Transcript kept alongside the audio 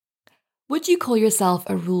Would you call yourself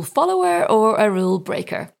a rule follower or a rule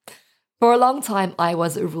breaker? For a long time, I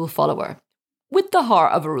was a rule follower, with the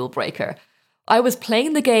heart of a rule breaker. I was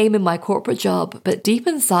playing the game in my corporate job, but deep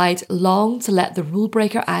inside longed to let the rule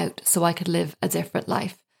breaker out so I could live a different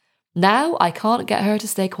life. Now I can't get her to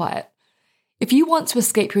stay quiet. If you want to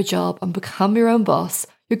escape your job and become your own boss,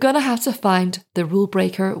 you're going to have to find the rule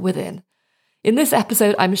breaker within. In this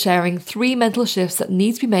episode, I'm sharing 3 mental shifts that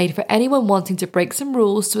need to be made for anyone wanting to break some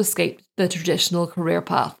rules to escape the traditional career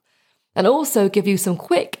path, and also give you some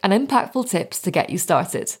quick and impactful tips to get you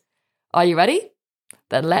started. Are you ready?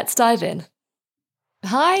 Then let's dive in.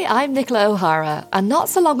 Hi, I'm Nicola O'Hara, and not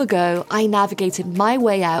so long ago, I navigated my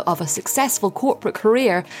way out of a successful corporate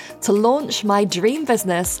career to launch my dream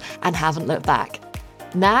business and haven't looked back.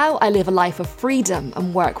 Now I live a life of freedom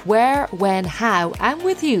and work where, when, how, and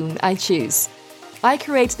with whom I choose. I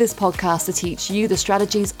created this podcast to teach you the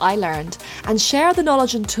strategies I learned and share the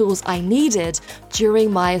knowledge and tools I needed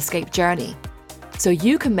during my escape journey, so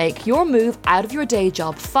you can make your move out of your day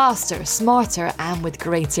job faster, smarter, and with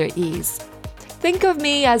greater ease. Think of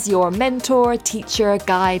me as your mentor, teacher,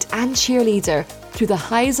 guide, and cheerleader through the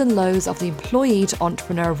highs and lows of the employee to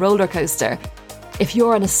entrepreneur roller coaster. If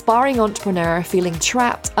you're an aspiring entrepreneur feeling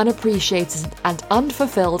trapped, unappreciated, and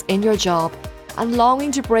unfulfilled in your job and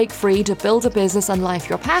longing to break free to build a business and life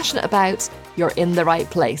you're passionate about, you're in the right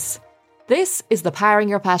place. This is the Powering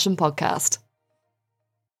Your Passion podcast.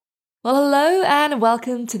 Well, hello and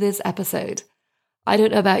welcome to this episode. I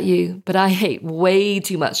don't know about you, but I ate way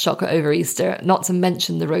too much chocolate over Easter, not to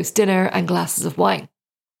mention the roast dinner and glasses of wine.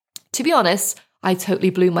 To be honest, I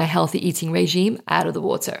totally blew my healthy eating regime out of the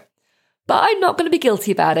water. But I'm not going to be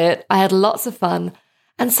guilty about it. I had lots of fun,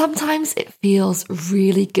 and sometimes it feels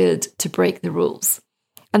really good to break the rules.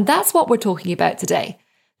 And that's what we're talking about today,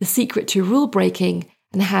 the secret to rule breaking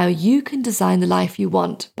and how you can design the life you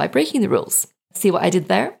want by breaking the rules. See what I did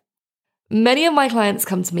there? Many of my clients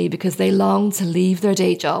come to me because they long to leave their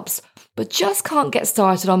day jobs, but just can't get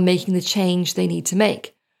started on making the change they need to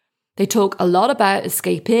make. They talk a lot about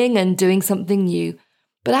escaping and doing something new,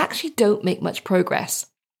 but actually don't make much progress.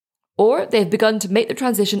 Or they've begun to make the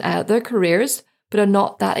transition out of their careers, but are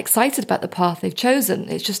not that excited about the path they've chosen.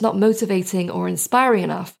 It's just not motivating or inspiring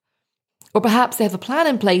enough. Or perhaps they have a plan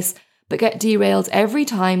in place, but get derailed every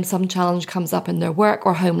time some challenge comes up in their work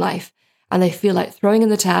or home life, and they feel like throwing in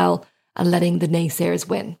the towel and letting the naysayers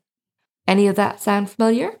win. Any of that sound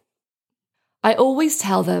familiar? I always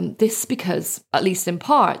tell them this because, at least in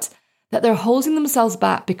part, that they're holding themselves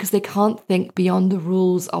back because they can't think beyond the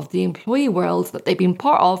rules of the employee world that they've been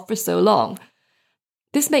part of for so long.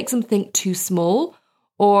 This makes them think too small,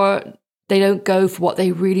 or they don't go for what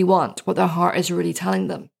they really want, what their heart is really telling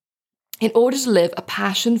them. In order to live a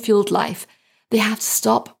passion-fueled life, they have to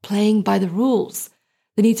stop playing by the rules.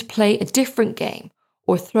 They need to play a different game,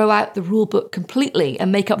 or throw out the rule book completely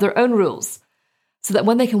and make up their own rules, so that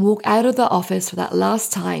when they can walk out of the office for that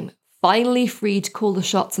last time, finally free to call the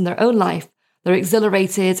shots in their own life, they're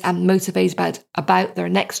exhilarated and motivated about their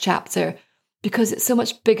next chapter because it's so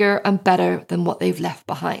much bigger and better than what they've left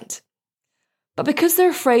behind. But because they're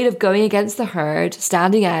afraid of going against the herd,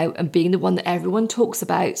 standing out and being the one that everyone talks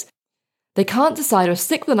about, they can't decide or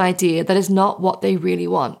stick with an idea that is not what they really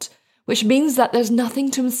want, which means that there's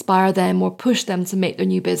nothing to inspire them or push them to make their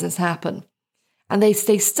new business happen. And they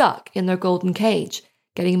stay stuck in their golden cage,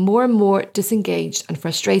 getting more and more disengaged and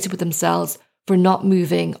frustrated with themselves for not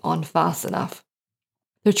moving on fast enough.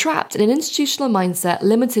 They're trapped in an institutional mindset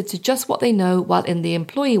limited to just what they know while in the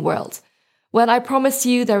employee world, when I promise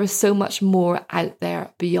you there is so much more out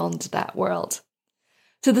there beyond that world.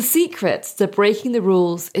 So the secret to breaking the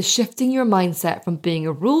rules is shifting your mindset from being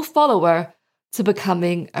a rule follower to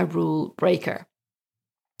becoming a rule breaker.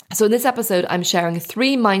 So in this episode, I'm sharing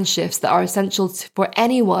 3 mind shifts that are essential for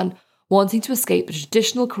anyone wanting to escape the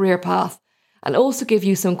traditional career path, and also give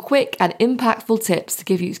you some quick and impactful tips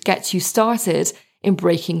to get you started in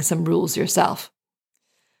breaking some rules yourself.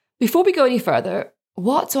 Before we go any further,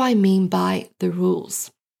 what do I mean by the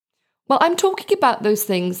rules? Well, I'm talking about those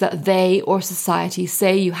things that they or society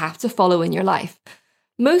say you have to follow in your life.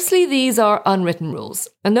 Mostly these are unwritten rules,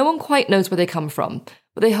 and no one quite knows where they come from,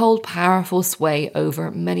 but they hold powerful sway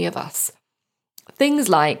over many of us. Things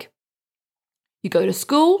like, you go to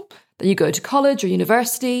school, then you go to college or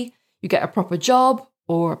university, you get a proper job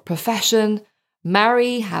or profession,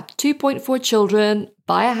 marry, have 2.4 children,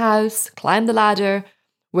 buy a house, climb the ladder,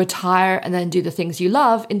 retire, and then do the things you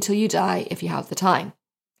love until you die if you have the time.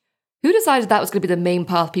 Who decided that was going to be the main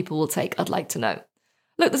path people will take? I'd like to know.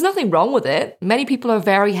 Look, there's nothing wrong with it. Many people are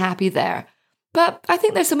very happy there. But I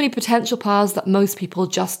think there's so many potential paths that most people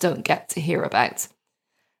just don't get to hear about.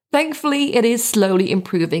 Thankfully, it is slowly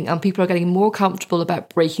improving and people are getting more comfortable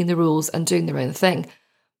about breaking the rules and doing their own thing.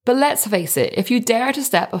 But let's face it, if you dare to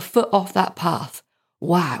step a foot off that path,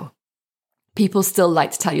 wow, people still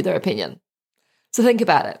like to tell you their opinion. So think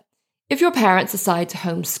about it. If your parents decide to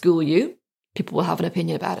homeschool you, people will have an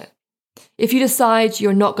opinion about it. If you decide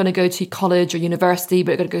you're not going to go to college or university,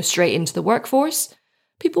 but you're going to go straight into the workforce,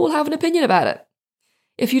 people will have an opinion about it.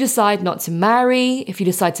 If you decide not to marry, if you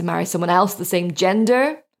decide to marry someone else of the same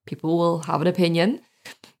gender, people will have an opinion.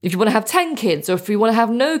 If you want to have 10 kids or if you want to have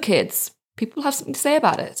no kids, people will have something to say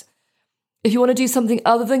about it. If you want to do something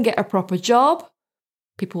other than get a proper job,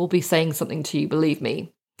 people will be saying something to you, believe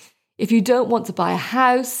me. If you don't want to buy a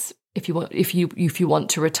house, if you want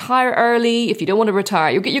to retire early, if you don't want to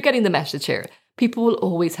retire, you're getting the message here. People will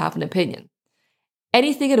always have an opinion.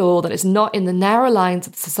 Anything at all that is not in the narrow lines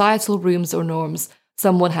of the societal rules or norms,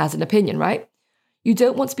 someone has an opinion, right? You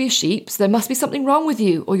don't want to be a sheep, so there must be something wrong with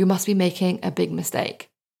you, or you must be making a big mistake.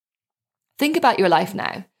 Think about your life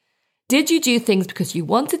now. Did you do things because you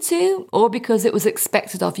wanted to, or because it was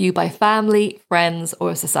expected of you by family, friends,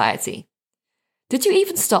 or society? Did you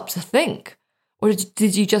even stop to think? Or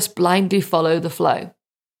did you just blindly follow the flow?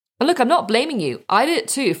 And look, I'm not blaming you. I did it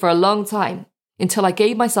too for a long time, until I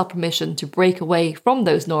gave myself permission to break away from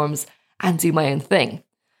those norms and do my own thing.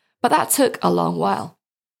 But that took a long while.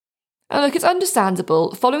 And look, it's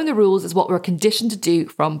understandable. Following the rules is what we're conditioned to do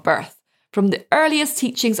from birth, from the earliest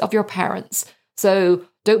teachings of your parents. So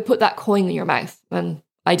don't put that coin in your mouth. And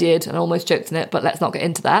I did, and I almost choked in it, but let's not get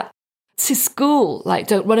into that. To school, like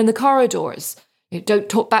don't run in the corridors. Don't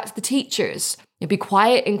talk back to the teachers. Be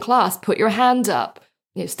quiet in class. Put your hand up.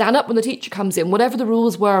 Stand up when the teacher comes in, whatever the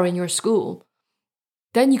rules were in your school.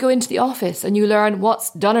 Then you go into the office and you learn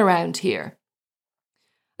what's done around here.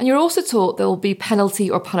 And you're also taught there will be penalty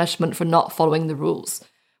or punishment for not following the rules,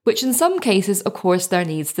 which in some cases, of course, there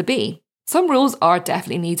needs to be. Some rules are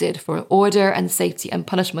definitely needed for order and safety and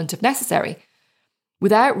punishment if necessary.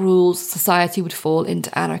 Without rules, society would fall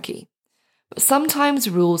into anarchy. But sometimes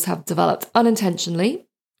rules have developed unintentionally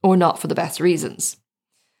or not for the best reasons.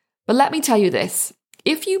 But let me tell you this,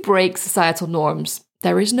 if you break societal norms,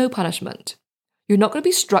 there is no punishment. You're not going to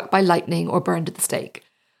be struck by lightning or burned at the stake.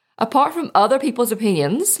 Apart from other people's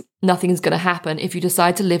opinions, nothing's going to happen if you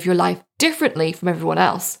decide to live your life differently from everyone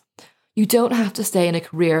else. You don't have to stay in a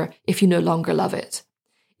career if you no longer love it.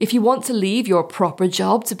 If you want to leave your proper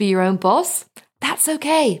job to be your own boss, that's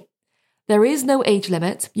okay. There is no age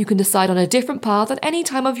limit. You can decide on a different path at any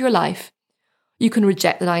time of your life. You can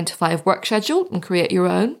reject the 9-to-5 work schedule and create your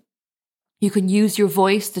own. You can use your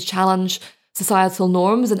voice to challenge societal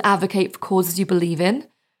norms and advocate for causes you believe in.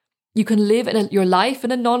 You can live your life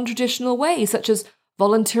in a non-traditional way, such as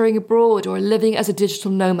volunteering abroad or living as a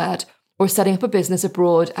digital nomad or setting up a business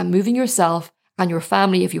abroad and moving yourself and your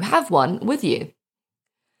family, if you have one, with you.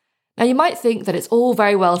 Now, you might think that it's all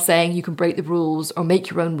very well saying you can break the rules or make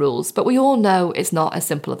your own rules, but we all know it's not as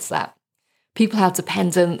simple as that. People have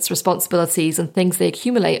dependents, responsibilities, and things they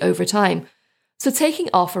accumulate over time. So taking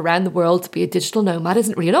off around the world to be a digital nomad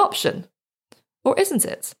isn't really an option. Or isn't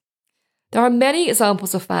it? There are many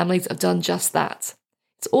examples of families that have done just that.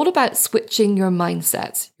 It's all about switching your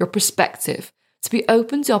mindset, your perspective, to be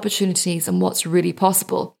open to opportunities and what's really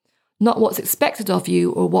possible, not what's expected of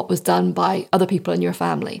you or what was done by other people in your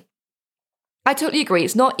family. I totally agree.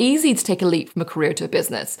 It's not easy to take a leap from a career to a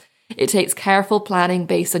business. It takes careful planning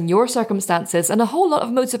based on your circumstances and a whole lot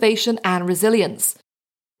of motivation and resilience.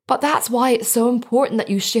 But that's why it's so important that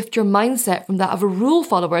you shift your mindset from that of a rule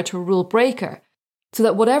follower to a rule breaker, so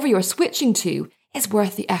that whatever you're switching to is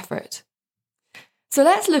worth the effort. So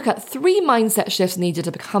let's look at 3 mindset shifts needed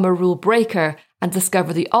to become a rule breaker and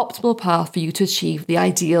discover the optimal path for you to achieve the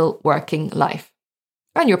ideal working life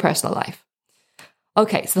and your personal life.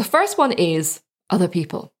 Okay, so the first one is other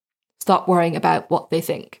people. Stop worrying about what they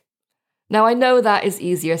think. Now, I know that is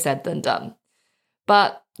easier said than done,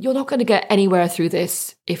 but you're not going to get anywhere through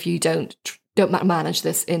this if you don't manage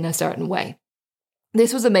this in a certain way.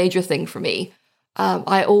 This was a major thing for me.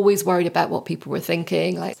 I always worried about what people were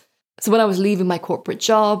thinking. So when I was leaving my corporate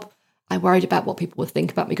job, I worried about what people would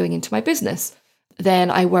think about me going into my business. Then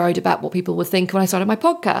I worried about what people would think when I started my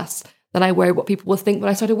podcast. Then I worried what people would think when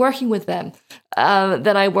I started working with them.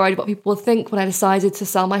 Then I worried what people would think when I decided to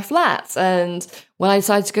sell my flat, and when I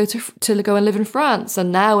decided to go and live in France,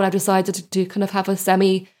 and now when I've decided to kind of have a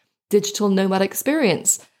semi-digital nomad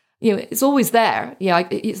experience. It's always there.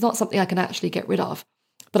 It's not something I can actually get rid of,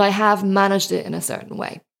 but I have managed it in a certain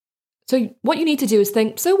way. So what you need to do is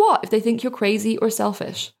think, so what if they think you're crazy or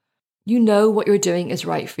selfish? You know what you're doing is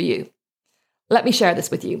right for you. Let me share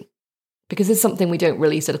this with you, because it's something we don't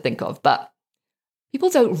really sort of think of, but people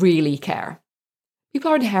don't really care.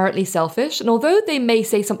 People are inherently selfish, and although they may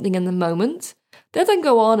say something in the moment, they'll then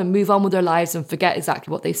go on and move on with their lives and forget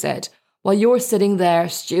exactly what they said, while you're sitting there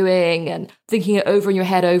stewing and thinking it over in your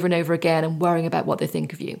head over and over again and worrying about what they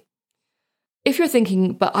think of you. If you're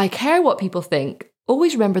thinking, but I care what people think,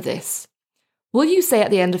 always remember this. Will you say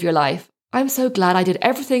at the end of your life, I'm so glad I did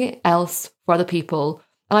everything else for other people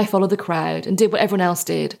and I followed the crowd and did what everyone else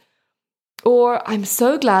did? Or I'm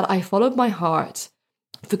so glad I followed my heart,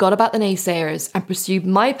 forgot about the naysayers and pursued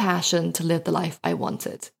my passion to live the life I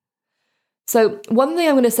wanted. So one thing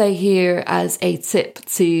I'm going to say here as a tip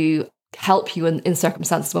to help you in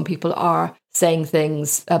circumstances when people are saying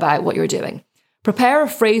things about what you're doing. Prepare a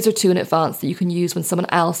phrase or two in advance that you can use when someone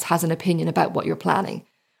else has an opinion about what you're planning.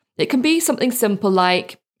 It can be something simple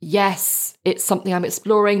like, yes, it's something I'm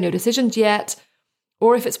exploring, no decisions yet.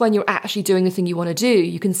 Or if it's when you're actually doing the thing you want to do,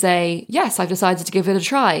 you can say, yes, I've decided to give it a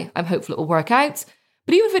try. I'm hopeful it will work out.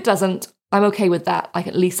 But even if it doesn't, I'm okay with that.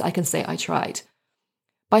 At least I can say I tried.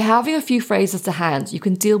 By having a few phrases to hand, you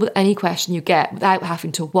can deal with any question you get without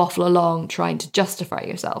having to waffle along trying to justify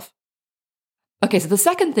yourself. Okay, so the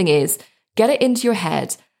second thing is, get it into your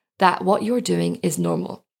head that what you're doing is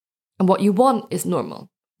normal. And what you want is normal.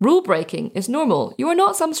 Rule breaking is normal. You are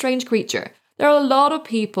not some strange creature. There are a lot of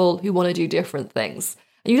people who want to do different things.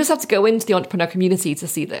 And you just have to go into the entrepreneur community to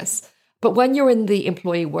see this. But when you're in the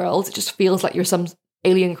employee world, it just feels like you're some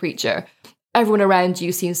alien creature. Everyone around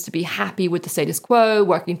you seems to be happy with the status quo,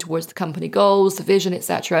 working towards the company goals, the vision,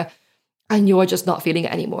 etc. And you're just not feeling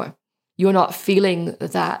it anymore. You're not feeling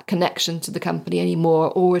that connection to the company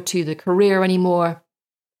anymore or to the career anymore,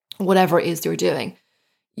 whatever it is you're doing.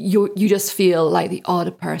 You just feel like the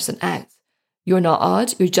odd person out. You're not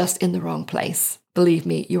odd, you're just in the wrong place. Believe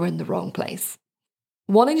me, you're in the wrong place.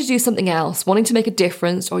 Wanting to do something else, wanting to make a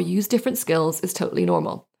difference or use different skills is totally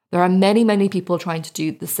normal. There are many, many people trying to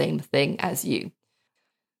do the same thing as you.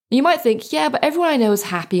 You might think, yeah, but everyone I know is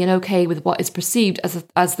happy and okay with what is perceived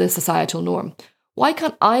as the societal norm. Why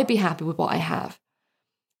can't I be happy with what I have?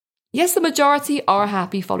 Yes, the majority are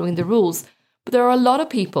happy following the rules, but there are a lot of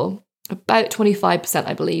people, about 25%,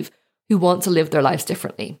 I believe, who want to live their lives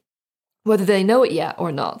differently, whether they know it yet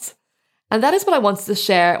or not. And that is what I wanted to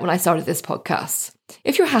share when I started this podcast.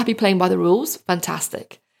 If you're happy playing by the rules,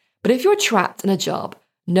 fantastic. But if you're trapped in a job,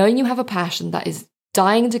 knowing you have a passion that is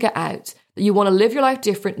dying to get out, that you want to live your life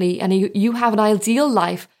differently, and you have an ideal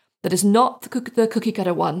life that is not the cookie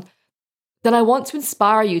cutter one, then I want to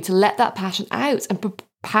inspire you to let that passion out and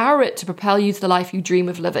power it to propel you to the life you dream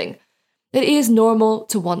of living. It is normal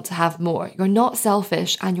to want to have more. You're not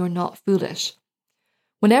selfish and you're not foolish.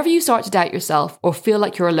 Whenever you start to doubt yourself or feel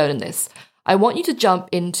like you're alone in this, I want you to jump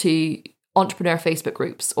into entrepreneur Facebook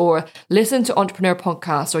groups or listen to entrepreneur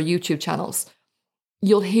podcasts or YouTube channels.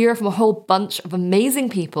 You'll hear from a whole bunch of amazing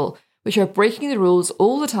people which are breaking the rules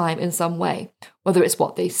all the time in some way, whether it's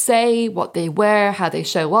what they say, what they wear, how they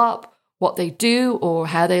show up, what they do, or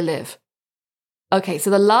how they live. Okay, so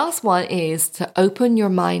the last one is to open your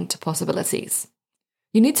mind to possibilities.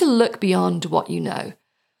 You need to look beyond what you know.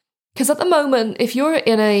 Because at the moment, if you're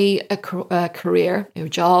in a career, your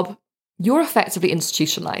job, you're effectively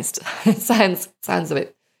institutionalized. It sounds a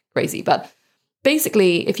bit crazy, but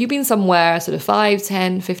basically, if you've been somewhere sort of 5,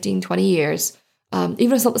 10, 15, 20 years, even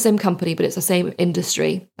if it's not the same company, but it's the same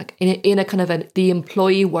industry, like in a kind of the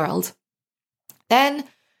employee world, then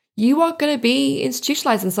you are going to be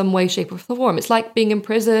institutionalized in some way, shape or form. It's like being in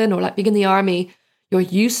prison or like being in the army. You're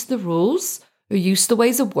used to the rules. You're used to the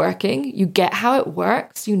ways of working. You get how it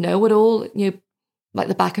works. You know it all, like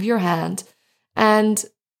the back of your hand. And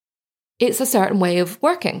it's a certain way of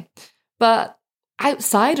working. But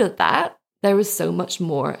outside of that, there is so much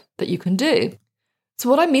more that you can do. So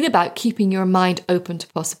what I mean about keeping your mind open to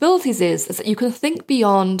possibilities is that you can think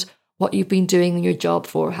beyond what you've been doing in your job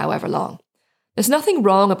for however long. There's nothing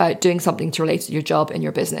wrong about doing something to relate to your job and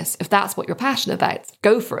your business. If that's what you're passionate about,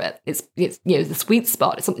 go for it. It's the sweet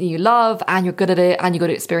spot. It's something you love and you're good at it and you've got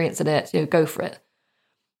experience in it. Go for it.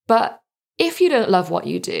 But if you don't love what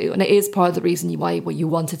you do, and it is part of the reason why you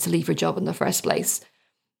wanted to leave your job in the first place,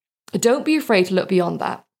 don't be afraid to look beyond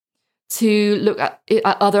that, to look at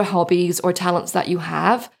other hobbies or talents that you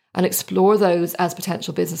have and explore those as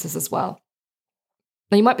potential businesses as well.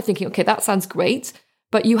 Now you might be thinking, okay, that sounds great,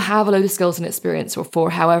 but you have a load of skills and experience for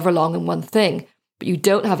however long in one thing, but you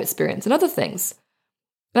don't have experience in other things.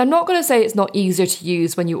 And I'm not going to say it's not easier to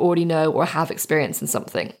use when you already know or have experience in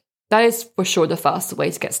something. That is for sure the faster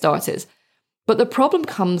way to get started. But the problem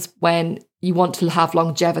comes when you want to have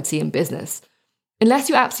longevity in business. Unless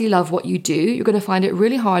you absolutely love what you do, you're going to find it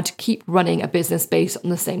really hard to keep running a business based on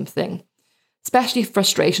the same thing. especially if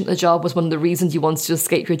frustration at the job was one of the reasons you wanted to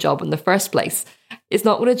escape your job in the first place. It's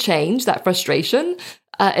not going to change that frustration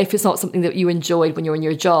if it's not something that you enjoyed when you were in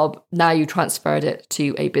your job. Now you transferred it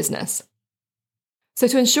to a business. So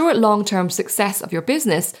to ensure long-term success of your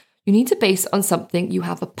business, you need to base it on something you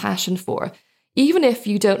have a passion for, even if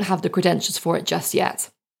you don't have the credentials for it just yet.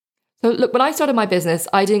 So look, when I started my business,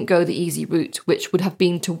 I didn't go the easy route, which would have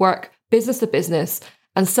been to work business to business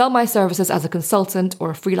and sell my services as a consultant or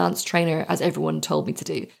a freelance trainer, as everyone told me to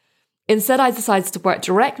do. Instead, I decided to work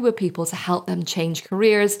directly with people to help them change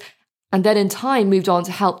careers, and then in time moved on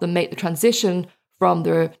to help them make the transition from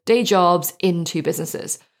their day jobs into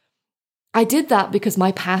businesses. I did that because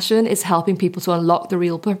my passion is helping people to unlock the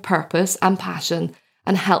real purpose and passion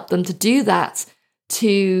and help them to do that,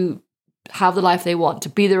 to have the life they want, to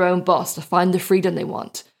be their own boss, to find the freedom they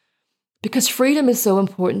want. Because freedom is so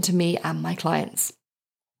important to me and my clients.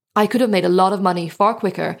 I could have made a lot of money far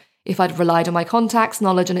quicker if I'd relied on my contacts,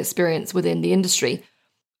 knowledge, and experience within the industry.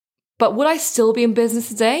 But would I still be in business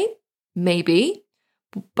today? Maybe.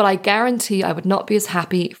 But I guarantee I would not be as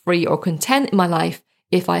happy, free, or content in my life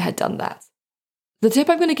if I had done that. The tip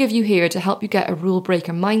I'm going to give you here to help you get a rule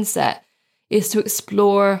breaker mindset is to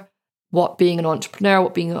explore what being an entrepreneur,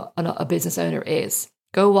 what being a business owner is.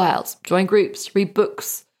 Go wild, join groups, read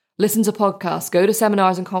books, listen to podcasts, go to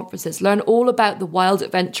seminars and conferences, learn all about the wild,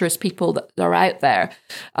 adventurous people that are out there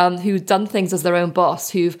who've done things as their own boss,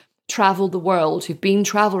 who've traveled the world, who've been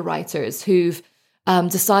travel writers, who've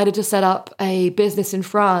decided to set up a business in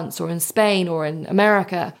France or in Spain or in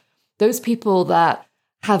America. Those people that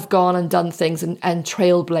have gone and done things and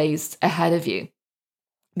trailblazed ahead of you.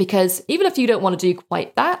 Because even if you don't want to do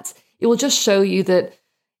quite that, it will just show you that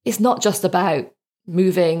it's not just about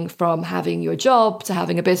moving from having your job to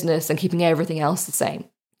having a business and keeping everything else the same. If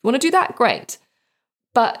you want to do that, great.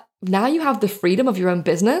 But now you have the freedom of your own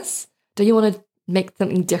business. Do you want to make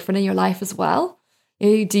something different in your life as well?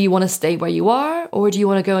 Do you want to stay where you are, or do you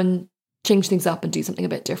want to go and change things up and do something a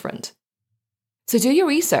bit different? So do your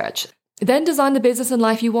research. Then design the business and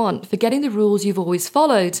life you want, forgetting the rules you've always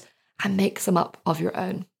followed, and make some up of your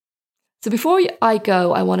own. So before I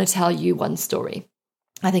go, I want to tell you one story.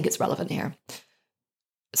 I think it's relevant here.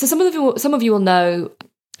 So some of you will know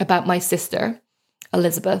about my sister,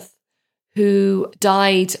 Elizabeth, who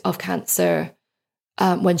died of cancer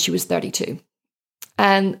when she was 32.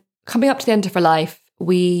 And coming up to the end of her life,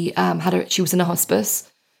 she was in a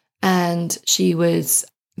hospice, and she was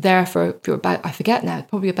there for about, I forget now,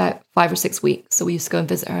 probably about 5 or 6 weeks. So we used to go and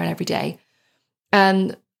visit her every day.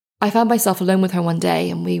 And I found myself alone with her one day,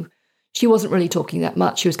 and she wasn't really talking that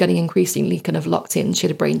much. She was getting increasingly kind of locked in. She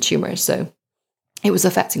had a brain tumor, so it was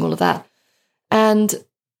affecting all of that. And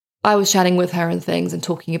I was chatting with her and things and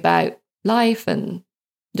talking about life and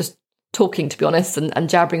just talking, to be honest, and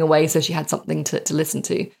jabbering away so she had something to listen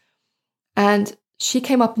to. And she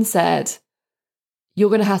came up and said, "You're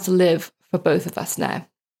going to have to live for both of us now."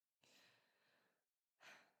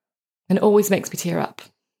 And it always makes me tear up.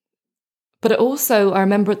 But it also, I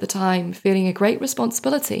remember at the time feeling a great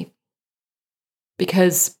responsibility,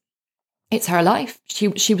 because it's her life.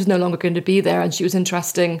 She was no longer going to be there, and she was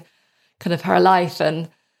entrusting kind of her life and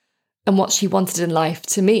what she wanted in life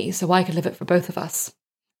to me, so I could live it for both of us.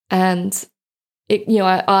 And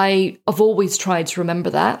I've always tried to remember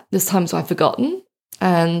that. There's times where I've forgotten,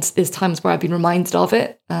 and there's times where I've been reminded of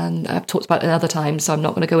it, and I've talked about it another time, so I'm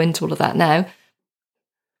not going to go into all of that now.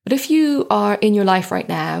 But if you are in your life right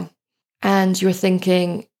now and you're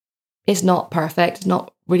thinking, it's not perfect, it's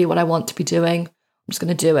not really what I want to be doing, I'm just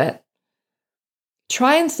going to do it.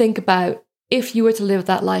 Try and think about, if you were to live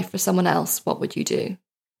that life for someone else, what would you do?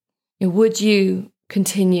 Would you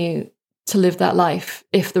continue to live that life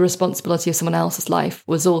if the responsibility of someone else's life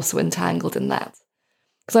was also entangled in that?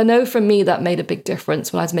 Because I know for me that made a big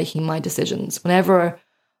difference when I was making my decisions. Whenever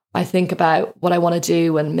I think about what I want to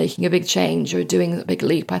do and making a big change or doing a big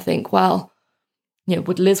leap, I think, well,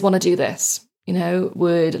 would Liz want to do this?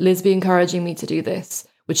 Would Liz be encouraging me to do this?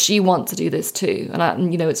 Would she want to do this too?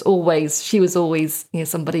 And she was always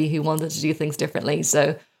somebody who wanted to do things differently.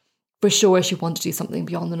 So for sure, she wanted to do something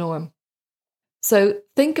beyond the norm. So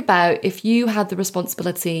think about, if you had the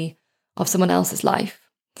responsibility of someone else's life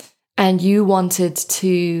and you wanted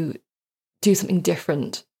to do something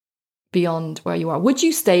different beyond where you are, would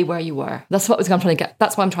you stay where you were? That's what I'm trying to get.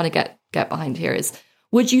 That's what I'm trying to get behind here is,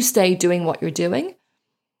 would you stay doing what you're doing,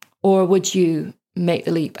 or would you make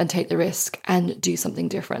the leap and take the risk and do something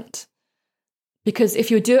different? Because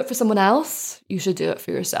if you do it for someone else, you should do it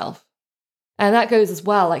for yourself. And that goes as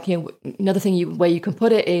well. Another thing where you can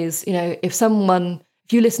put it is, if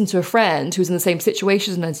you listen to a friend who's in the same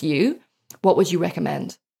situation as you, what would you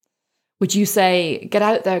recommend? Would you say, get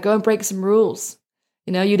out there, go and break some rules?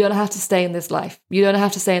 You know, you don't have to stay in this life. You don't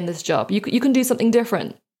have to stay in this job. You can do something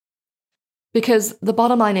different. Because the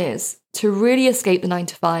bottom line is, to really escape the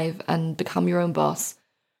 9-to-5 and become your own boss,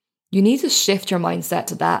 you need to shift your mindset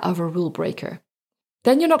to that of a rule breaker.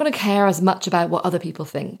 Then you're not going to care as much about what other people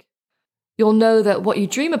think. You'll know that what you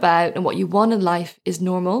dream about and what you want in life is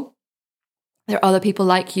normal. There are other people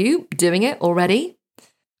like you doing it already.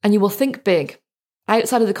 And you will think big,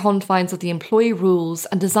 outside of the confines of the employee rules,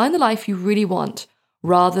 and design the life you really want,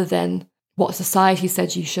 rather than what society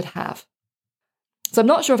said you should have. So I'm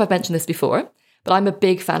not sure if I've mentioned this before, but I'm a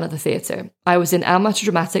big fan of the theatre. I was in amateur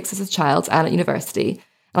dramatics as a child and at university,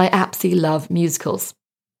 and I absolutely love musicals.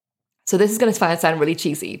 So this is going to sound really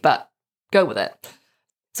cheesy, but go with it.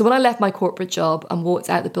 So when I left my corporate job and walked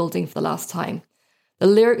out the building for the last time, the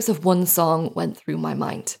lyrics of one song went through my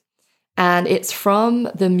mind. And it's from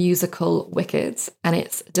the musical Wicked, and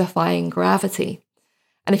it's Defying Gravity.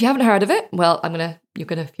 And if you haven't heard of it, well, you're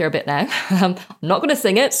going to hear a bit now. I'm not going to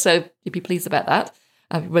sing it, so you'd be pleased about that.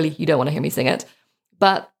 Really, you don't want to hear me sing it.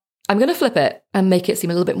 But I'm going to flip it and make it seem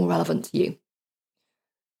a little bit more relevant to you.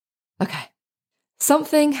 Okay.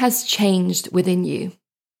 Something has changed within you.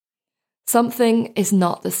 Something is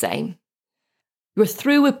not the same. You're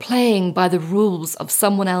through with playing by the rules of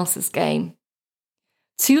someone else's game.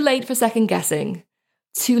 Too late for second guessing.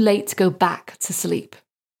 Too late to go back to sleep.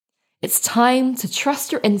 It's time to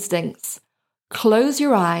trust your instincts, close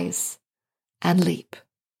your eyes, and leap.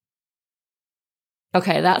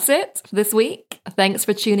 Okay, that's it for this week. Thanks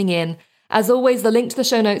for tuning in. As always, the link to the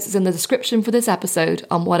show notes is in the description for this episode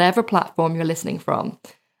on whatever platform you're listening from.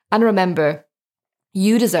 And remember,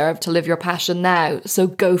 you deserve to live your passion now, so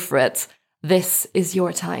go for it. This is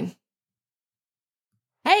your time.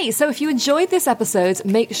 Hey, so if you enjoyed this episode,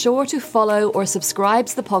 make sure to follow or subscribe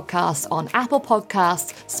to the podcast on Apple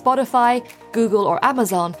Podcasts, Spotify, Google, or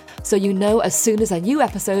Amazon so you know as soon as a new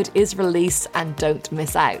episode is released and don't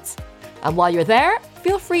miss out. And while you're there,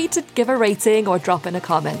 feel free to give a rating or drop in a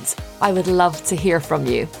comment. I would love to hear from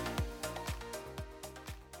you.